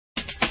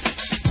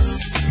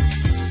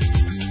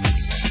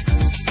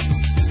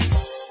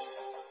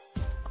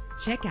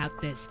Check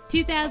out this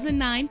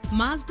 2009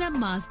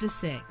 Mazda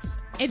 6.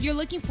 If you're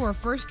looking for a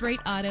first-rate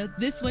auto,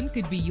 this one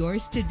could be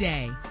yours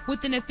today.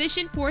 With an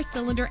efficient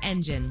 4-cylinder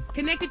engine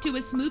connected to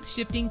a smooth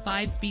shifting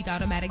 5-speed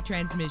automatic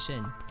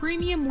transmission,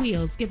 premium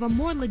wheels give a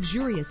more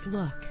luxurious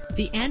look.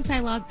 The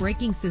anti-lock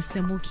braking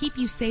system will keep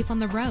you safe on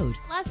the road.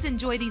 Plus,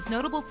 enjoy these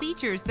notable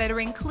features that are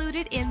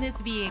included in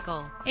this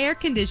vehicle: air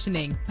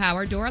conditioning,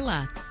 power door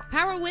locks,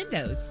 power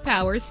windows,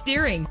 power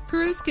steering,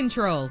 cruise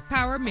control,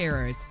 power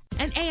mirrors,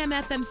 an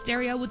AM/FM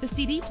stereo with a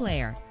CD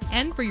player.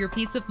 And for your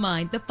peace of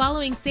mind, the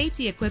following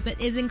safety equipment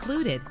is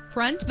included: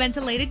 front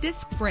ventilated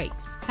disc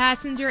brakes,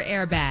 passenger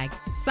airbag,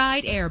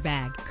 side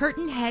airbag,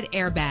 curtain head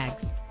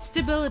airbags,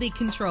 stability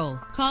control.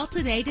 Call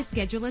today to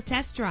schedule a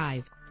test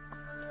drive.